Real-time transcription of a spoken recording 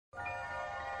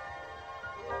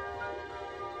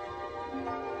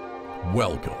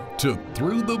Welcome to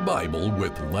Through the Bible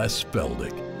with Les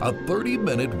Feldick, a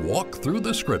 30-minute walk through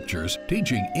the Scriptures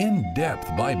teaching in-depth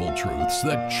Bible truths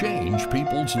that change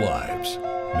people's lives.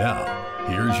 Now,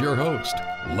 here's your host,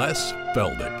 Les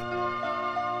Feldick.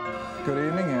 Good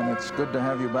evening, and it's good to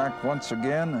have you back once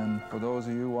again. And for those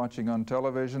of you watching on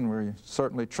television, we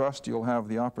certainly trust you'll have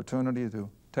the opportunity to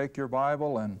take your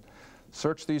Bible and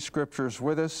search these Scriptures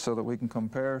with us so that we can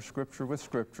compare Scripture with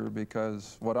Scripture,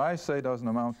 because what I say doesn't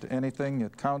amount to anything.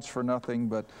 It counts for nothing,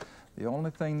 but the only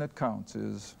thing that counts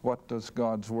is what does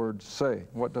God's Word say?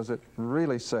 What does it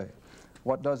really say?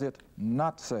 What does it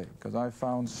not say? Because I've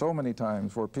found so many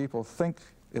times where people think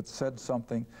it said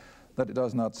something that it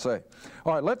does not say.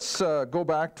 All right, let's go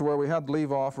back to where we had to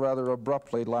leave off rather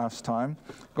abruptly last time.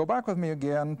 Go back with me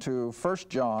again to 1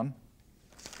 John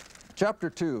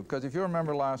chapter 2, because if you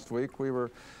remember last week, we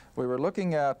were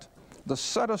looking at the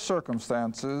set of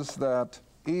circumstances that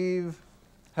Eve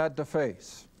had to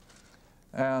face.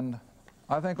 And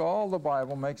I think all the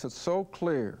Bible makes it so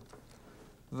clear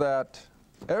that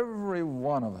every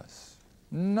one of us,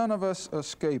 none of us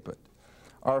escape it,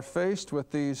 are faced with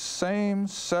these same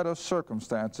set of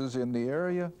circumstances in the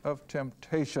area of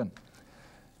temptation.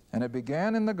 And it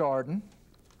began in the garden.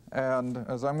 And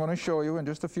as I'm going to show you in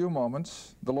just a few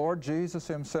moments, the Lord Jesus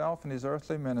himself in his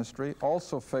earthly ministry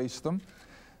also faced them.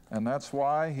 And that's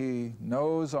why he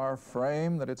knows our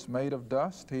frame, that it's made of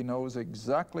dust. He knows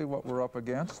exactly what we're up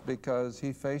against because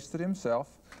he faced it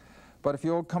himself. But if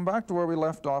you'll come back to where we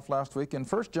left off last week in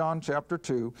 1 John chapter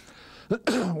 2,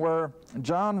 where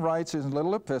John writes his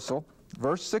little epistle,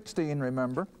 verse 16,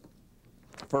 remember,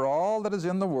 "For all that is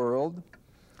in the world,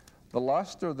 the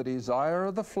lust or the desire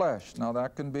of the flesh," now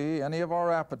that can be any of our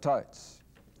appetites,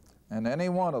 and any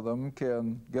one of them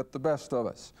can get the best of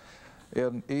us.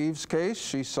 In Eve's case,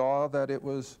 she saw that it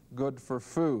was good for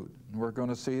food. We're going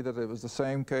to see that it was the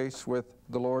same case with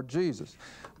the Lord Jesus.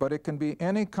 But it can be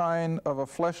any kind of a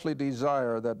fleshly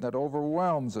desire that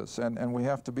overwhelms us, and we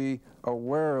have to be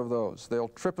aware of those. They'll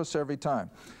trip us every time.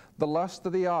 The lust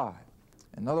of the eye,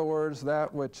 in other words,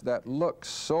 that looks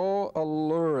so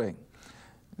alluring.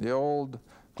 The old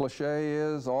cliche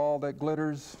is, all that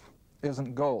glitters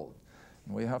isn't gold.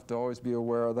 And we have to always be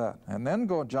aware of that. And then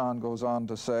John goes on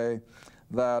to say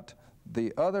that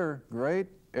the other great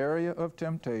area of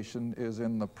temptation is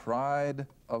in the pride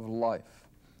of life.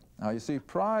 Now you see,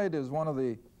 pride is one of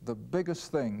the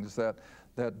biggest things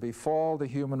that befall the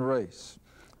human race.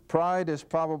 Pride is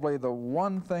probably the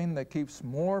one thing that keeps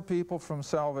more people from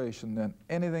salvation than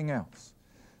anything else.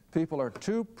 People are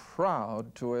too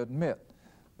proud to admit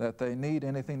that they need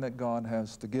anything that God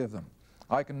has to give them.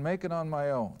 I can make it on my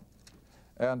own.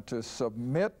 And to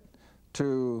submit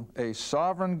to a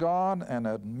sovereign God and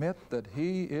admit that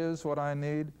he is what I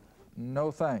need, no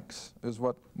thanks, is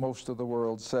what most of the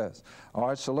world says. All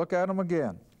right, so look at them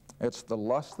again. It's the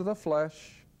lust of the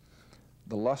flesh,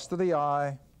 the lust of the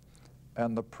eye,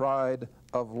 and the pride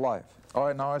of life. All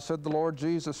right, now I said the Lord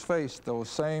Jesus faced those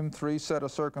same three set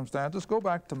of circumstances. Go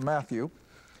back to Matthew.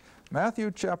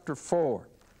 Matthew chapter 4.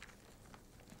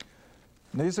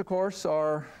 These, of course,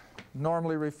 are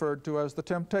normally referred to as the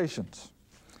temptations.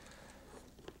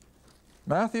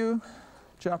 Matthew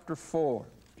chapter 4.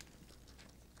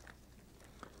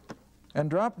 And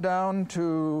drop down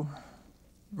to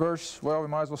we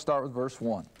might as well start with verse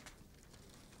 1.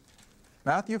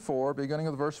 Matthew 4, beginning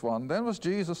of verse 1, "Then was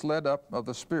Jesus led up of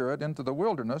the Spirit into the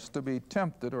wilderness to be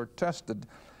tempted," or tested,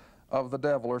 "of the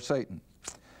devil," or Satan.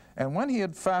 "And when he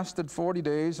had fasted 40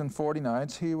 days and 40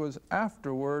 nights, he was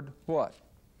afterward," what?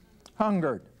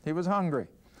 "Hungered." He was hungry.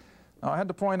 Now, I had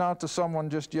to point out to someone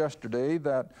just yesterday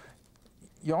that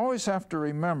you always have to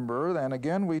remember, and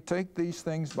again we take these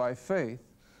things by faith,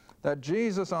 that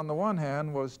Jesus on the one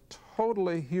hand was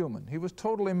totally human. He was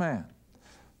totally man.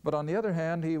 But on the other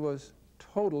hand, he was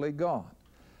totally God.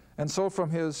 And so from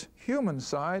his human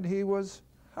side, he was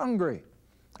hungry.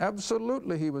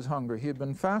 Absolutely he was hungry. He had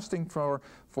been fasting for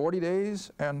 40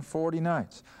 days and 40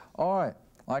 nights. All right,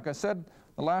 like I said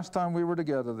the last time we were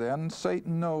together then,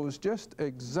 Satan knows just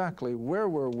exactly where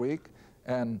we're weak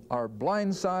and our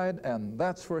blind side, and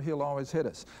that's where he'll always hit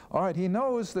us. All right, he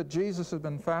knows that Jesus has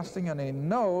been fasting, and he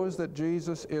knows that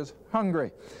Jesus is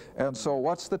hungry. And so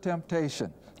what's the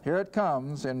temptation? Here it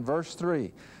comes in verse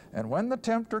 3. "And when the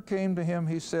tempter came to him,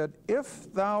 he said,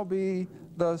 'If thou be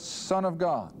the Son of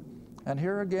God.'" And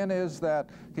here again is that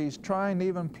he's trying to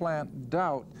even plant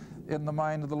doubt in the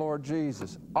mind of the Lord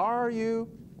Jesus. Are you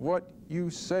what you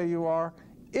say you are?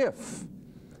 If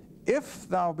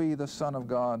thou be the Son of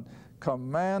God,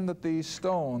 command that these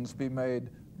stones be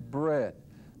made bread.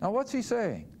 Now what's he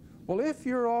saying? Well, if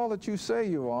you're all that you say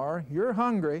you are, you're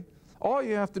hungry, All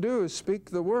you have to do is speak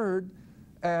the word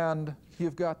and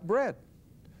you've got bread.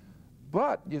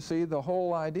 But, you see, the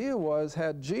whole idea was,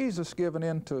 had Jesus given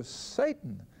in to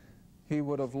Satan, he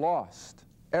would have lost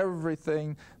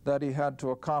everything that he had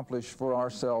to accomplish for our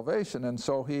salvation. And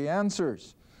so he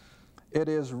answers, "It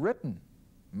is written,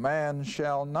 man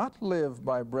shall not live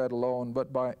by bread alone,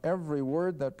 but by every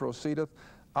word that proceedeth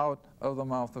out of the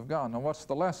mouth of God." Now, what's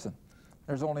the lesson?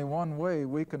 There's only one way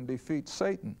we can defeat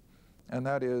Satan, and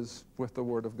that is with the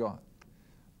Word of God.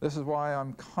 This is why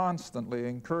I'm constantly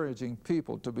encouraging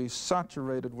people to be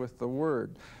saturated with the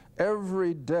Word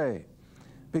every day,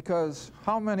 because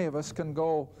how many of us can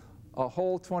go a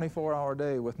whole 24-hour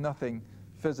day with nothing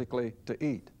physically to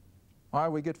eat? Why,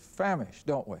 we get famished,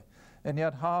 don't we? And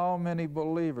yet how many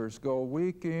believers go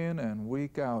week in and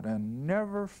week out and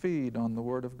never feed on the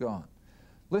Word of God?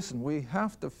 Listen, we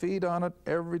have to feed on it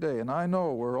every day. And I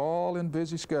know we're all in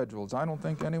busy schedules. I don't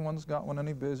think anyone's got one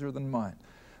any busier than mine.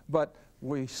 But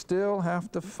we still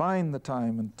have to find the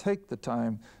time and take the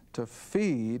time to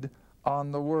feed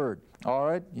on the Word. All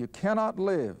right? You cannot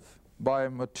live by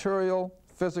material,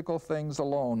 physical things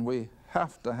alone. We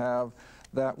have to have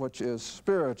that which is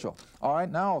spiritual. All right,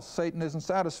 now Satan isn't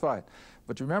satisfied.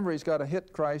 But remember, he's got to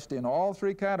hit Christ in all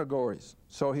three categories.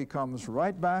 So he comes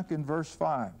right back in verse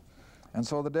 5. "And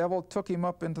so the devil took him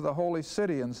up into the holy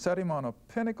city and set him on a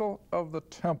pinnacle of the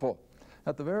temple,"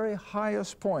 at the very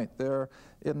highest point there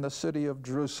in the city of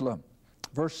Jerusalem.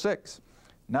 Verse 6,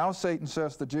 "Now Satan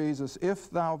says to Jesus, if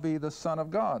thou be the Son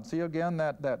of God." See again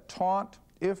that taunt,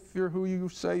 if you're who you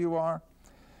say you are.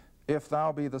 "If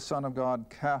thou be the Son of God,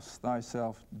 cast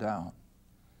thyself down.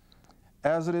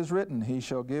 As it is written, he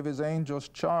shall give his angels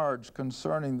charge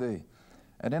concerning thee,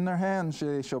 and in their hands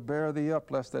they shall bear thee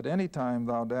up, lest at any time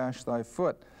thou dash thy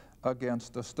foot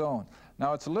against a stone."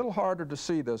 Now, it's a little harder to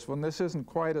see this when this isn't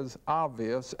quite as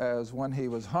obvious as when he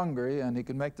was hungry and he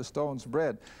could make the stones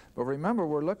bread. But remember,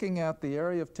 we're looking at the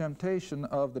area of temptation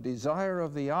of the desire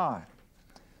of the eye.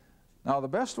 Now, the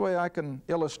best way I can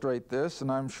illustrate this,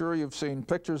 and I'm sure you've seen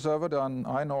pictures of it on,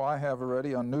 I know I have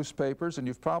already, on newspapers, and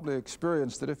you've probably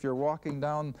experienced it if you're walking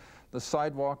down the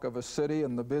sidewalk of a city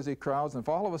and the busy crowds, and if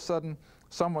all of a sudden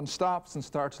someone stops and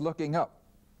starts looking up,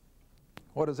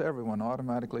 what does everyone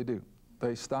automatically do?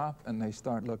 They stop and they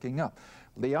start looking up.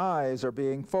 The eyes are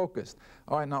being focused.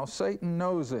 All right, now Satan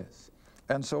knows this.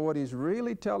 And so what he's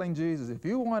really telling Jesus, if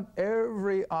you want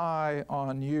every eye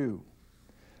on you,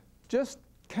 just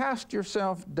cast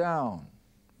yourself down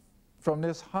from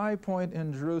this high point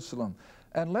in Jerusalem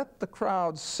and let the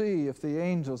crowd see if the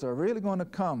angels are really going to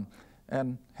come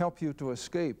and help you to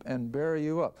escape and bear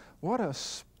you up. What a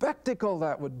spectacle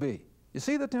that would be. You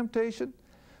see the temptation?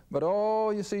 But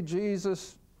oh, you see,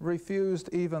 Jesus refused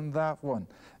even that one.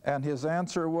 And his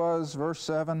answer was, verse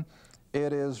 7,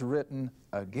 "It is written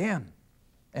again."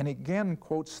 And he again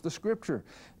quotes the scripture.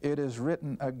 "It is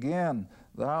written again,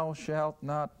 thou shalt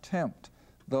not tempt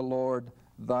the Lord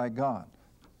thy God."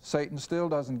 Satan still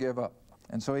doesn't give up.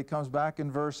 And so he comes back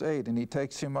in verse 8, and he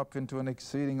takes him up into an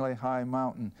exceedingly high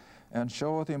mountain and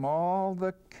showeth him all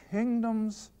the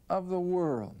kingdoms of the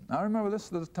world. Now remember, this is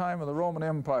the time of the Roman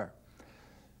Empire.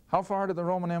 How far did the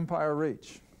Roman Empire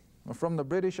reach? Well, from the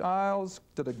British Isles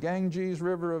to the Ganges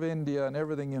River of India and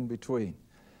everything in between.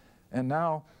 And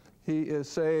now he is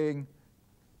saying,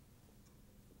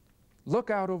 look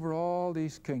out over all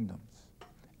these kingdoms.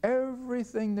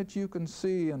 Everything that you can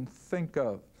see and think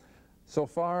of, so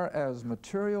far as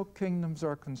material kingdoms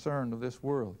are concerned of this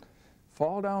world,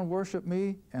 fall down, worship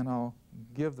me, and I'll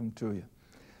give them to you.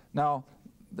 Now,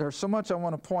 there's so much I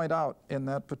want to point out in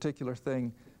that particular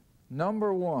thing.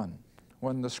 Number one,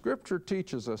 when the scripture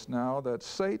teaches us now that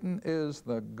Satan is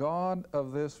the god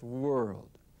of this world,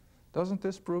 doesn't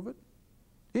this prove it?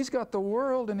 He's got the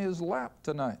world in his lap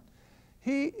tonight.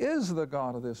 He is the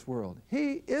god of this world.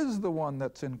 He is the one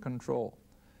that's in control.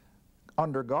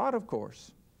 Under God, of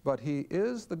course, but he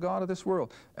is the god of this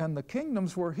world. And the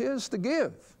kingdoms were his to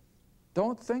give.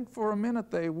 Don't think for a minute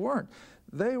they weren't.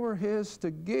 They were his to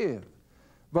give.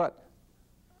 But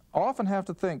I often have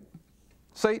to think,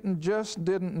 Satan just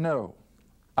didn't know.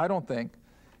 I don't think.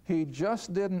 He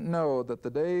just didn't know that the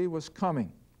day was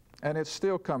coming, and it's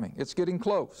still coming. It's getting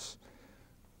close,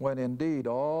 when indeed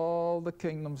all the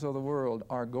kingdoms of the world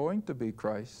are going to be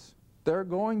Christ's. They're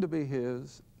going to be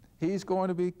his. He's going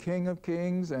to be King of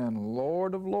kings and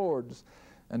Lord of lords,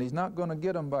 and he's not going to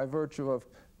get them by virtue of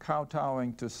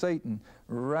kowtowing to Satan,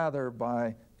 rather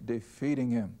by defeating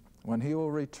him. When he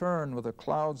will return with the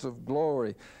clouds of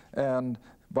glory, and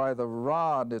by the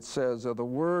rod, it says, of the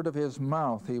word of his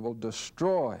mouth, he will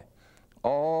destroy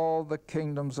all the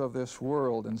kingdoms of this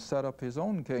world and set up his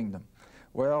own kingdom.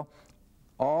 Well,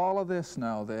 All of this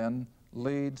now then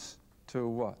leads to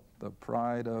what? The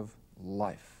pride of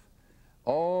life.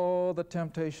 Oh, the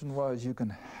temptation was, you can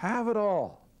have it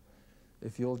all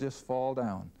if you'll just fall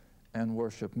down and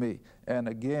worship me. And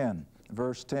again,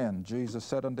 verse 10, Jesus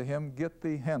said unto him, Get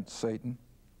thee hence, Satan,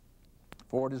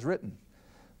 for it is written,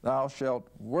 Thou shalt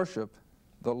worship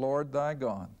the Lord thy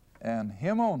God, and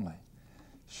him only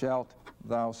shalt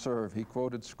thou serve. He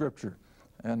quoted Scripture.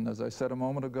 And as I said a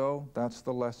moment ago, that's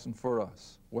the lesson for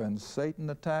us. When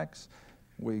Satan attacks,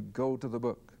 we go to the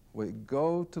book. We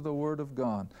go to the Word of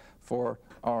God for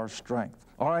our strength.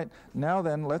 All right, now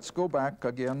then, let's go back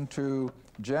again to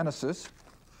Genesis,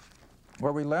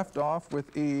 where we left off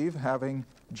with Eve having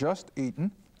just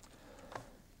eaten.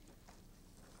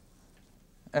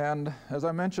 And as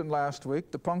I mentioned last week,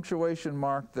 the punctuation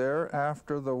mark there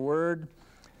after the word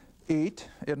eat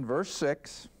in verse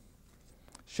 6,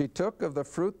 she took of the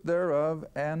fruit thereof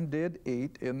and did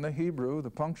eat. In the Hebrew, the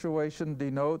punctuation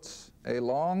denotes a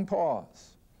long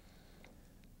pause.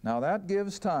 Now that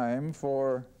gives time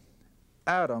for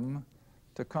Adam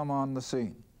to come on the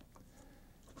scene.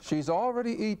 She's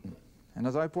already eaten. And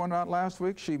as I pointed out last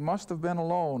week, she must have been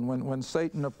alone when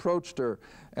Satan approached her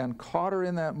and caught her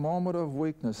in that moment of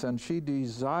weakness, and she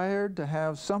desired to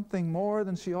have something more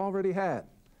than she already had.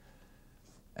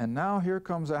 And now here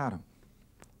comes Adam.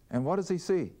 And what does he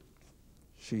see?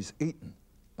 She's eaten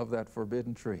of that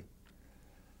forbidden tree.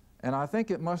 And I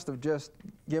think it must have just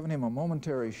given him a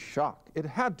momentary shock. It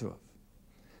had to have.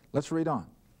 Let's read on.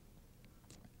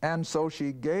 And so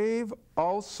she gave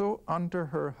also unto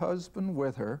her husband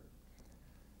with her.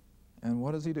 And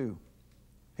what does he do?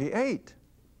 He ate.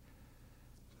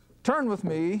 Turn with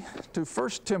me to 1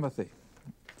 Timothy.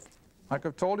 Like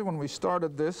I've told you when we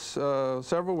started this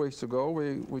several weeks ago,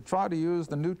 we try to use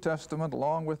the New Testament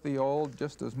along with the Old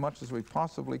just as much as we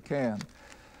possibly can.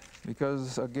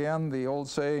 Because again, the old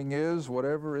saying is,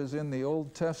 whatever is in the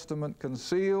Old Testament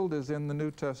concealed is in the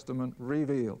New Testament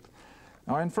revealed.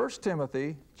 Now in 1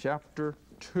 Timothy chapter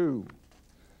 2,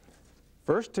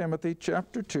 1 Timothy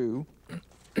chapter 2,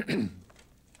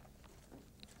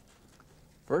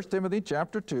 1 Timothy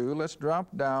chapter 2, let's drop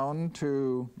down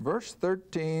to verse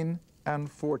 13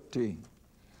 and 14.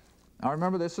 Now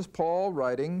remember, this is Paul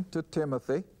writing to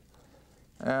Timothy,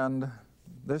 and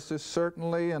this is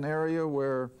certainly an area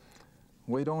where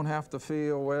we don't have to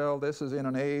feel, well, this is in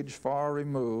an age far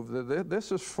removed.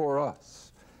 This is for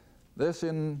us. This,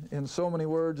 in so many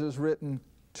words, is written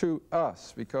to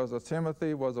us, because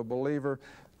Timothy was a believer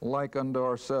like unto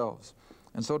ourselves.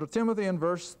 And so to Timothy in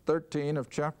verse 13 of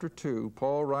chapter 2,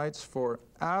 Paul writes, For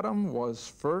Adam was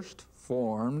first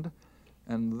formed,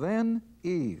 and then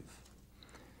Eve.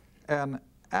 And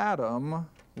Adam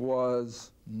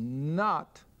was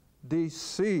not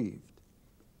deceived.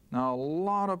 Now, a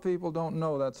lot of people don't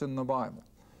know that's in the Bible.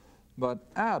 But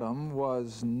Adam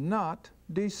was not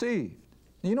deceived.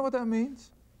 You know what that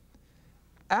means?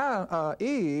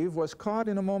 Eve was caught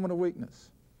in a moment of weakness.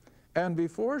 And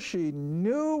before she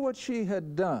knew what she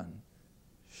had done,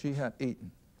 she had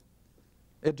eaten.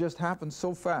 It just happened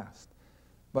so fast.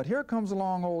 But here comes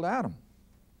along old Adam.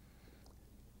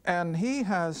 And he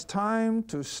has time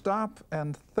to stop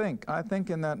and think. I think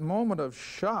in that moment of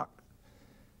shock,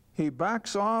 he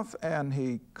backs off and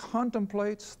he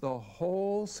contemplates the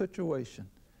whole situation.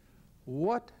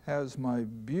 What has my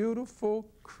beautiful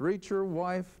creature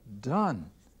wife done?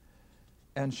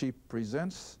 And she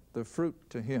presents the fruit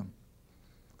to him.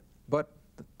 But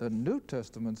the New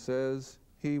Testament says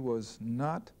he was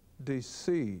not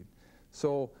deceived.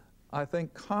 So I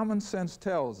think common sense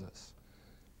tells us,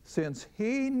 since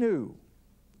he knew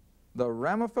the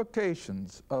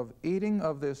ramifications of eating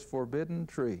of this forbidden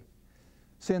tree,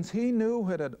 since he knew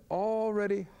what had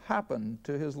already happened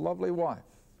to his lovely wife,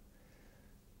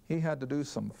 he had to do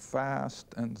some fast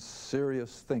and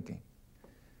serious thinking.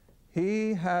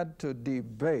 He had to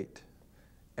debate,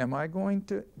 am I going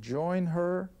to join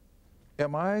her?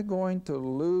 Am I going to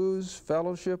lose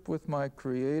fellowship with my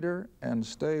Creator and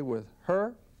stay with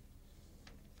her?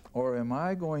 Or am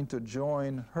I going to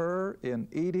join her in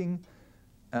eating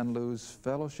and lose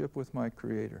fellowship with my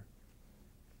Creator?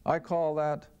 I call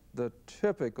that the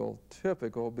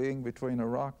typical being between a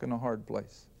rock and a hard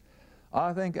place.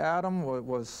 I think Adam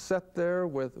was set there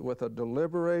with a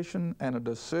deliberation and a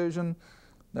decision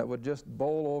that would just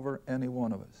bowl over any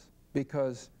one of us,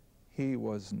 because he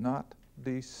was not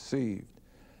deceived.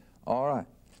 All right.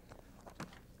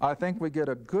 I think we get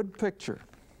a good picture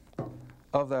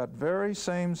of that very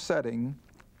same setting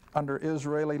under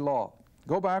Israeli law.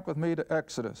 Go back with me to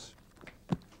Exodus.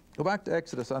 Go back to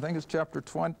Exodus. I think it's chapter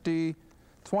 21.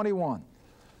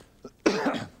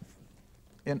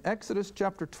 In Exodus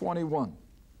chapter 21,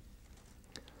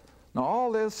 Now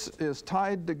all this is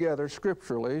tied together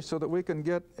scripturally so that we can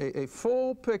get a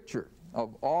full picture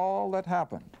of all that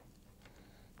happened.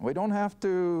 We don't have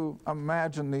to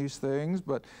imagine these things,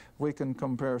 but we can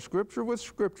compare Scripture with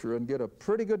Scripture and get a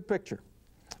pretty good picture.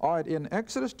 All right, in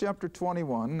Exodus chapter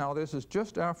 21, now this is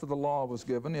just after the law was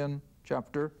given in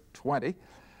chapter 20,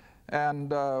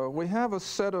 and we have a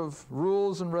set of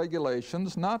rules and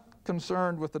regulations, not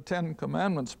concerned with the Ten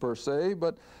Commandments per se,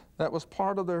 but that was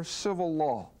part of their civil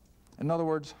law. In other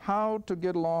words, how to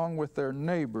get along with their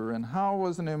neighbor, and how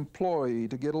was an employee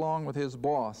to get along with his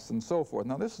boss, and so forth.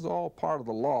 Now this is all part of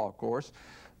the law, of course,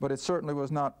 but it certainly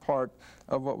was not part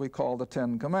of what we call the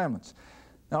Ten Commandments.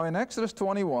 Now in Exodus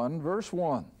 21, verse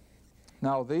 1,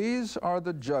 now these are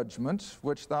the judgments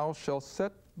which thou shalt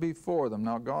set before them.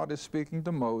 Now God is speaking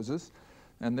to Moses,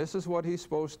 and this is what he's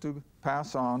supposed to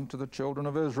pass on to the children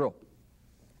of Israel.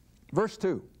 Verse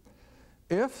 2,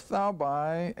 if thou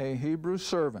buy a Hebrew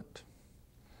servant,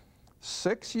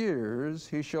 6 years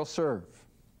he shall serve,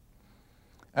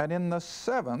 and in the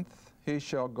 7th he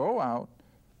shall go out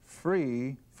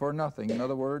free for nothing. In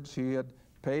other words, he had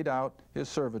paid out his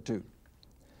servitude.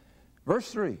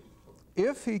 Verse 3,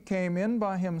 if he came in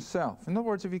by himself, in other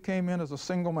words, if he came in as a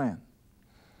single man,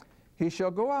 he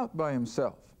shall go out by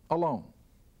himself, alone.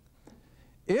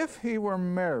 If he were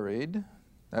married,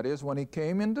 that is, when he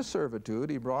came into servitude,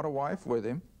 he brought a wife with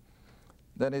him,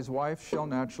 then his wife shall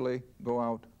naturally go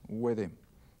out with him.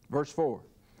 Verse 4,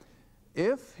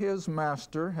 if his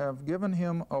master have given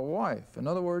him a wife, in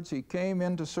other words, he came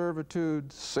into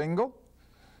servitude single,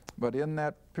 but in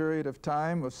that period of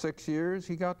time of 6 years,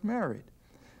 he got married.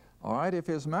 All right, if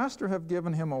his master have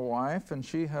given him a wife, and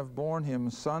she have borne him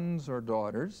sons or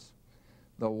daughters,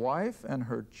 the wife and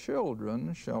her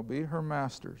children shall be her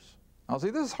master's. Now see,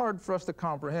 this is hard for us to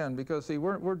comprehend because see,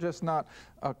 we're just not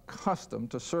accustomed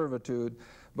to servitude.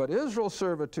 But Israel's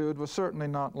servitude was certainly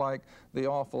not like the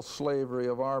awful slavery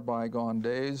of our bygone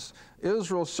days.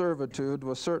 Israel's servitude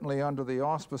was certainly under the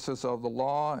auspices of the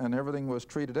law, and everything was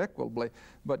treated equitably.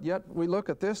 But yet we look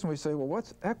at this and we say, well,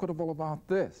 what's equitable about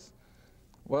this?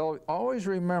 Well, always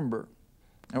remember,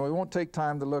 and we won't take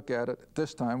time to look at it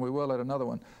this time, we will at another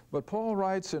one, but Paul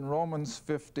writes in Romans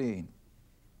 15,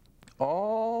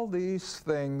 all these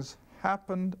things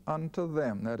happened unto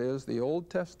them, that is, the Old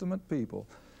Testament people,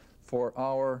 for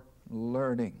our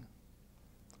learning.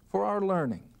 For our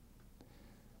learning.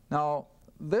 Now,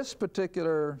 this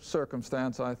particular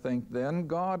circumstance, I think, then,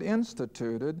 God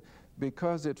instituted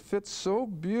because it fits so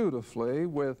beautifully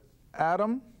with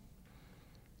Adam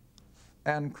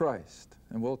and Christ.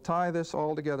 And we'll tie this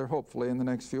all together, hopefully, in the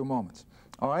next few moments.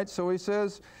 All right, so he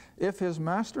says, if his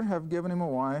master have given him a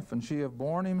wife, and she have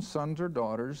borne him sons or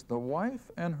daughters, the wife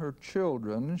and her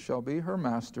children shall be her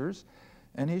master's,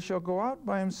 and he shall go out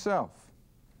by himself.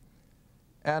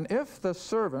 And if the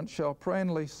servant shall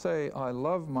plainly say, I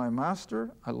love my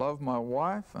master, I love my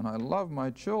wife, and I love my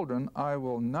children, I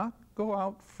will not go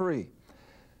out free.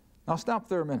 Now stop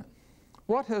there a minute.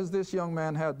 What has this young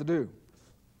man had to do?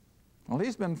 Well,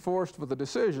 he's been forced with a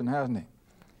decision, hasn't he?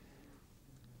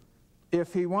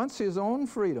 If he wants his own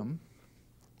freedom,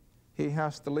 he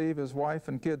has to leave his wife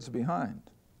and kids behind.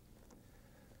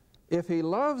 If he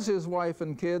loves his wife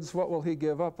and kids, what will he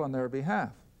give up on their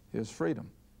behalf? His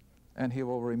freedom. And he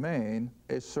will remain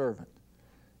a servant.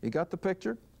 You got the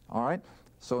picture? All right.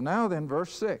 So now then,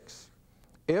 verse 6.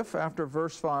 If after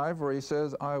verse 5, where he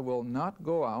says, I will not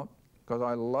go out, because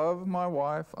I love my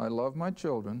wife, I love my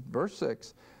children, verse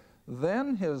 6,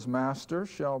 then his master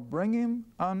shall bring him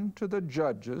unto the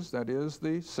judges, that is,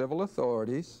 the civil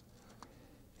authorities.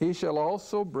 He shall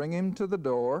also bring him to the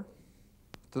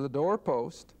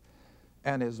doorpost,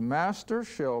 and his master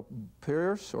shall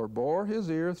pierce or bore his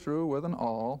ear through with an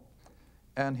awl,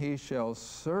 and he shall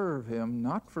serve him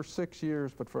not for 6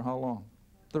 years, but for how long?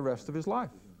 The rest of his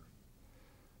life.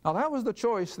 Now that was the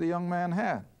choice the young man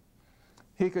had.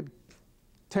 He could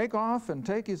take off and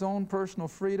take his own personal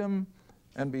freedom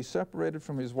and be separated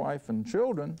from his wife and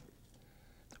children,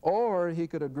 or he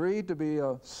could agree to be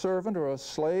a servant or a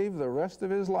slave the rest of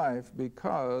his life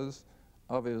because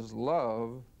of his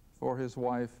love for his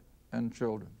wife and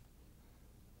children.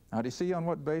 Now, do you see on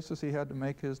what basis he had to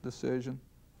make his decision?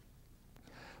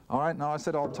 All right, now I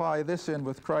said I'll tie this in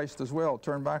with Christ as well.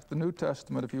 Turn back to the New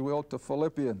Testament, if you will, to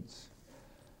Philippians.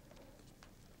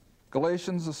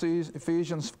 Galatians,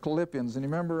 Ephesians, Philippians. And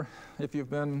remember, if you've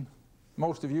been,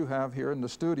 most of you have here in the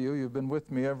studio, you've been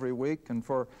with me every week, and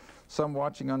for some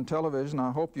watching on television,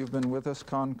 I hope you've been with us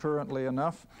concurrently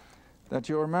enough that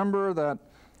you remember that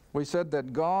we said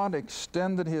that God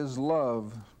extended his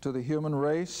love to the human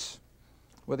race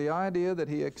with the idea that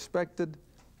he expected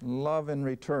love in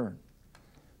return.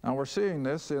 Now we're seeing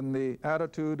this in the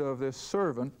attitude of this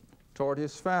servant toward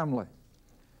his family.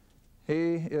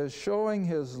 He is showing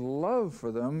his love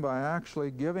for them by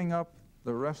actually giving up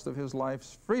the rest of his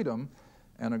life's freedom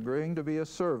and agreeing to be a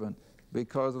servant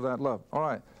because of that love. All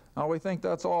right, now we think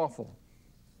that's awful.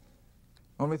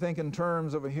 When we think in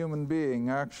terms of a human being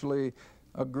actually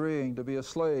agreeing to be a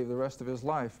slave the rest of his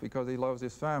life because he loves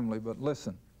his family, but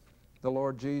listen, the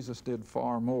Lord Jesus did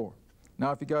far more.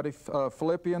 Now if you got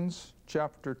Philippians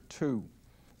chapter 2,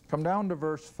 come down to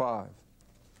verse 5,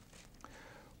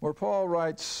 where Paul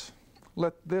writes,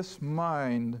 "Let this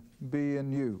mind be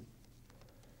in you,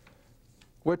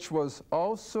 which was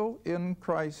also in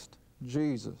Christ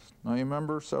Jesus." Now you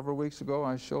remember several weeks ago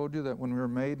I showed you that when we were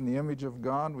made in the image of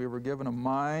God, we were given a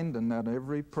mind, and that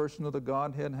every person of the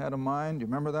Godhead had a mind. You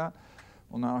remember that?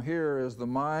 Well, now here is the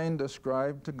mind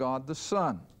ascribed to God the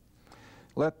Son.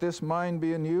 "Let this mind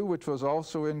be in you, which was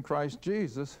also in Christ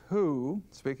Jesus, who,"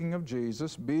 speaking of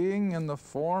Jesus, "being in the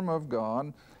form of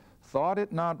God, thought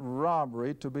it not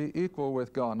robbery to be equal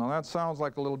with God." Now that sounds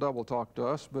like a little double talk to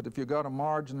us, but if you've got a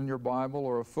margin in your Bible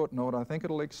or a footnote, I think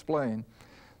it'll explain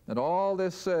that all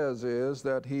this says is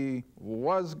that he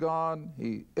was God,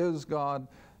 he is God,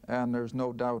 and there's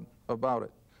no doubt about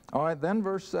it. All right, then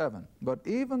verse 7, "But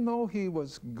even though he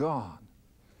was God,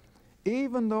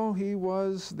 even though he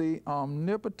was the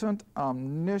omnipotent,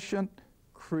 omniscient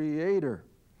creator,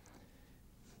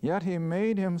 yet he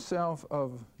made himself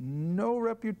of no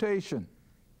reputation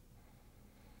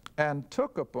and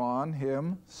took upon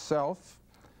himself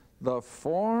the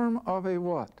form of a"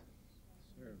 what?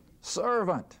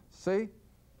 Servant. See?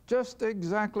 Just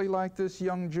exactly like this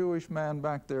young Jewish man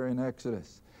back there in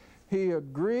Exodus. He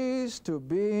agrees to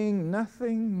being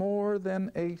nothing more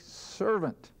than a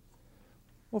servant.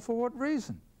 Well, for what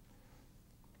reason?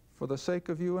 For the sake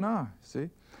of you and I, see?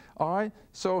 All right,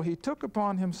 so he took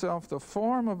upon himself the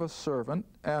form of a servant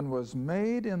and was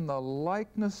made in the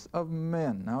likeness of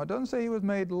men. Now, it doesn't say he was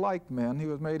made like men. He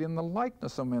was made in the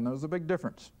likeness of men. There's a big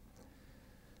difference.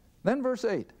 Then verse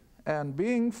 8, "And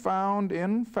being found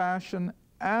in fashion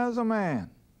as a man,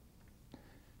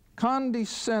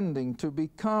 condescending to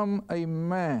become a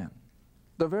man,"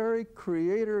 the very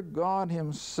Creator God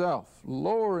himself,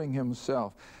 lowering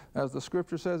himself, as the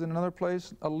Scripture says in another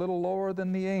place, a little lower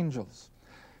than the angels.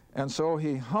 And so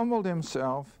he humbled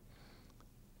himself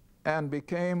and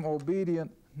became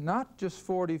obedient, not just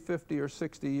 40, 50, or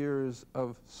 60 years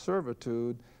of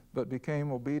servitude, but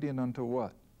became obedient unto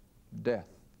what? Death.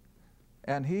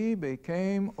 And he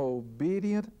became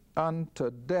obedient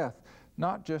unto death,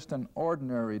 not just an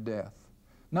ordinary death,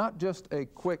 not just a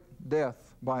quick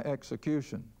death by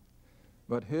execution,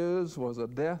 but his was a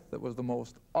death that was the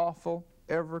most awful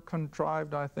ever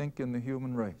contrived, I think, in the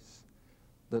human race.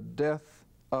 The death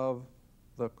of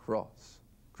the cross.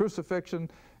 Crucifixion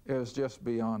is just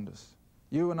beyond us.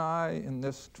 You and I, in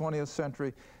this 20th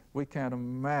century, we can't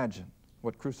imagine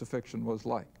what crucifixion was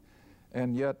like.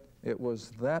 And yet, it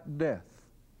was that death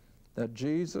that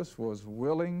Jesus was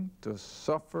willing to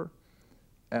suffer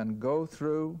and go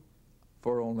through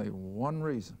for only one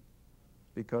reason: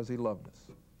 because he loved us.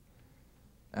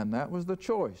 And that was the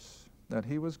choice that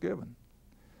he was given.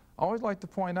 I always like to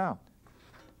point out,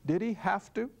 did he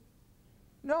have to?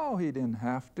 No, he didn't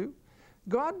have to.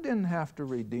 God didn't have to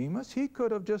redeem us. He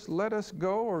could have just let us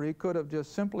go, or he could have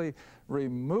just simply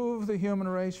removed the human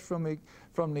race from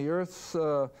the earth's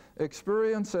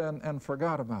experience and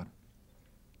forgot about it.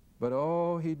 But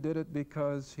oh, he did it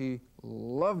because he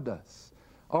loved us.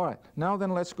 All right, now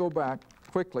then let's go back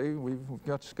quickly. We've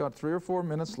got 3 or 4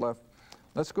 minutes left.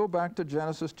 Let's go back to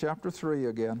Genesis chapter 3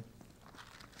 again.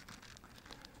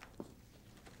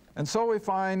 And so we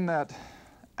find that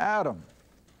Adam,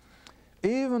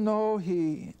 even though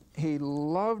he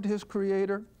loved his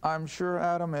Creator, I'm sure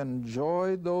Adam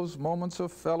enjoyed those moments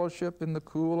of fellowship in the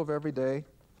cool of every day.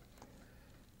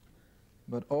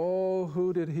 But oh,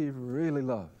 who did he really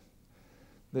love?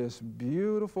 This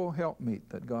beautiful helpmeet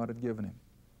that God had given him.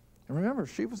 And remember,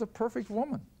 she was a perfect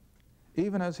woman,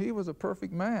 even as he was a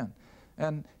perfect man.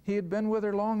 And he had been with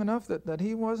her long enough that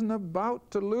he wasn't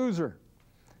about to lose her.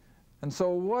 And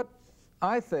so what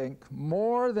I think,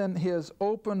 more than his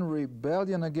open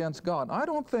rebellion against God, I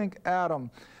don't think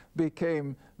Adam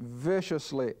became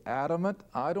viciously adamant.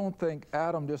 I don't think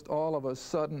Adam just all of a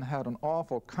sudden had an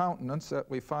awful countenance that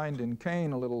we find in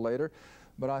Cain a little later.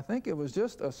 But I think it was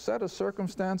just a set of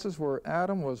circumstances where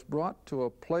Adam was brought to a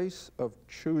place of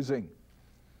choosing.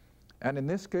 And in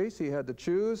this case, he had to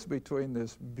choose between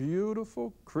this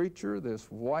beautiful creature,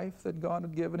 this wife that God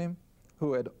had given him,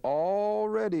 who had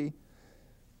already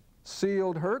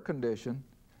sealed her condition,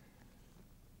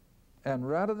 and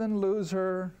rather than lose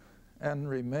her and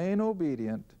remain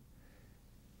obedient,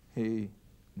 he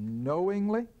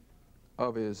knowingly,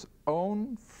 of his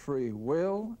own free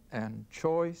will and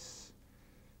choice,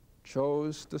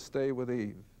 chose to stay with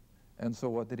Eve. And so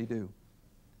what did he do?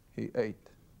 He ate.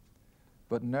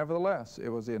 But nevertheless, it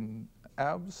was in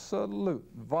absolute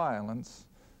violence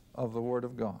of the Word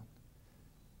of God.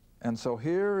 And so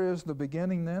here is the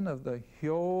beginning then of the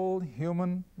whole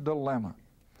human dilemma.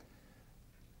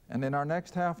 And in our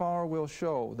next half hour we'll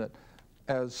show that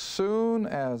as soon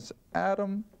as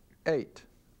Adam ate,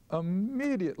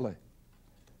 immediately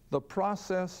the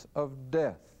process of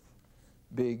death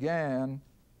began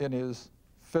in his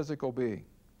physical being.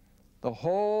 The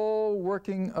whole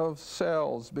working of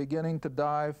cells beginning to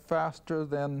die faster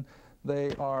than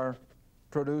they are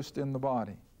produced in the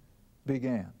body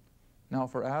began. Now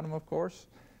for Adam, of course,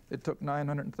 it took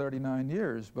 939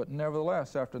 years, but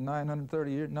nevertheless, after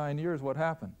 939 years, what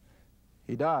happened?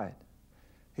 He died.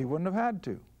 He wouldn't have had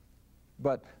to.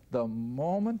 But the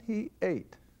moment he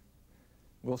ate,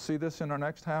 we'll see this in our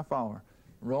next half hour,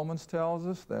 Romans tells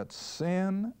us that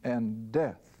sin and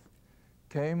death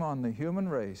came on the human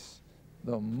race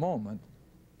the moment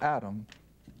Adam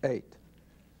ate.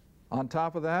 On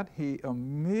top of that, he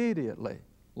immediately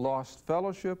lost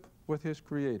fellowship with his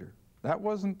Creator. That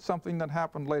wasn't something that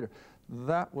happened later.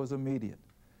 That was immediate.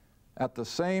 At the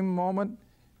same moment,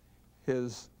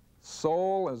 his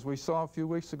soul, as we saw a few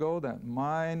weeks ago, that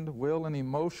mind, will, and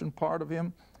emotion part of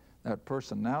him, that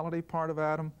personality part of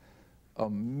Adam,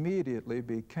 immediately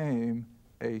became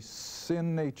a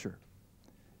sin nature.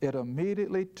 It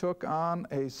immediately took on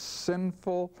a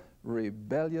sinful,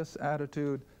 rebellious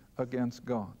attitude against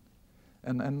God.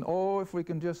 And oh, if we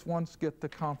can just once get the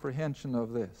comprehension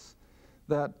of this,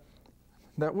 that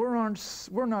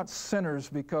we're not sinners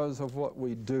because of what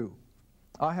we do.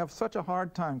 I have such a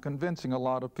hard time convincing a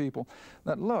lot of people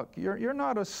that, look, you're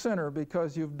not a sinner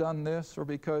because you've done this or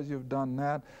because you've done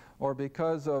that or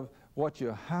because of what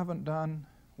you haven't done.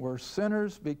 We're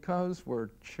sinners because we're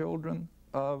children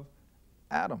of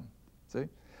Adam, see?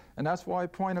 And that's why I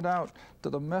pointed out to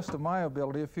the best of my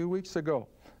ability a few weeks ago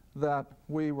that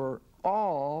we were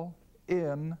all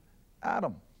in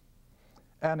Adam.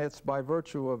 And it's by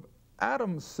virtue of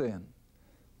Adam's sin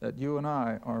that you and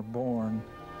I are born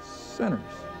sinners.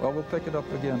 Well, we'll pick it up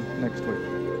again next week.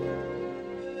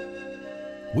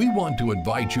 We want to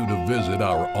invite you to visit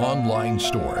our online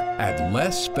store at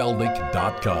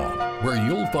lesfeldick.com, where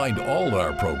you'll find all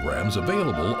our programs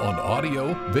available on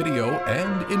audio, video,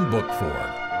 and in book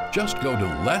form. Just go to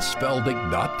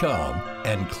lesfeldick.com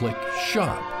and click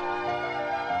Shop.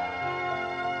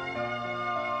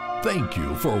 Thank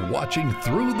you for watching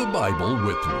Through the Bible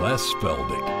with Les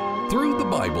Feldick. Through the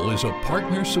Bible is a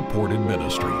partner-supported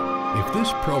ministry. If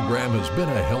this program has been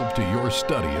a help to your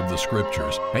study of the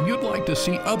Scriptures and you'd like to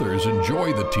see others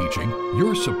enjoy the teaching,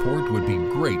 your support would be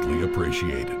greatly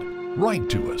appreciated. Write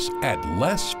to us at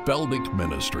Les Feldick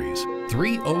Ministries,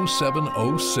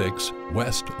 30706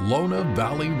 West Lona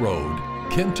Valley Road,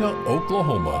 Kinta,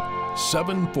 Oklahoma,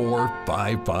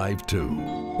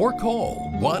 74552. Or call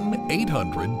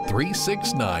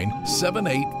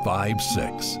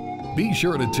 1-800-369-7856. Be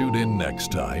sure to tune in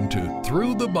next time to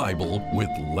Through the Bible with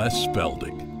Les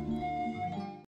Feldick.